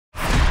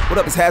What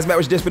up, it's HazMatt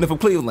with Dishin from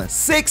Cleveland.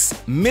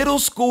 6 middle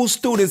school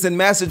students in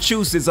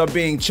Massachusetts are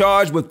being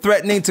charged with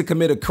threatening to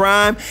commit a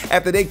crime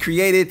after they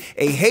created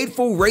a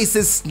hateful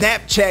racist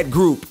Snapchat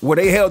group where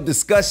they held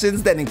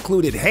discussions that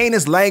included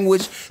heinous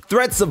language,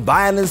 threats of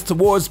violence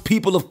towards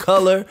people of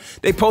color.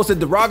 They posted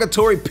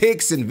derogatory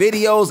pics and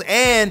videos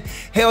and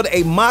held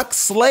a mock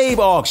slave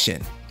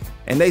auction.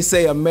 And they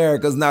say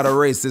America's not a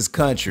racist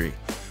country.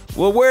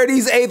 Well, where are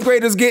these 8th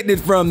graders getting it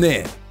from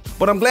then?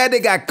 But I'm glad they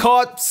got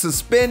caught,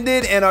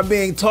 suspended, and are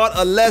being taught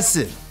a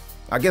lesson.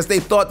 I guess they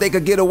thought they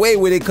could get away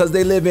with it because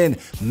they live in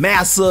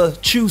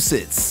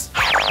Massachusetts.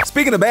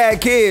 Speaking of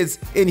bad kids,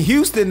 in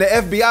Houston, the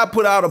FBI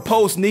put out a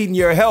post needing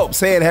your help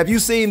saying, have you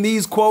seen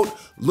these, quote,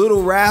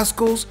 little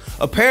rascals?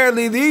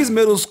 Apparently, these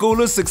middle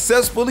schoolers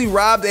successfully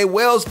robbed a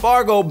Wells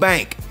Fargo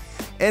bank.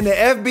 And the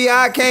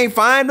FBI can't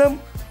find them?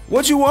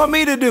 What you want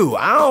me to do?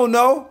 I don't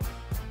know.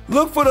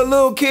 Look for the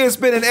little kid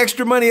spending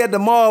extra money at the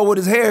mall with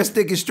his hair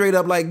sticking straight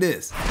up like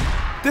this.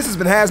 This has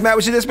been HazMatt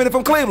with Dishin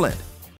from Cleveland.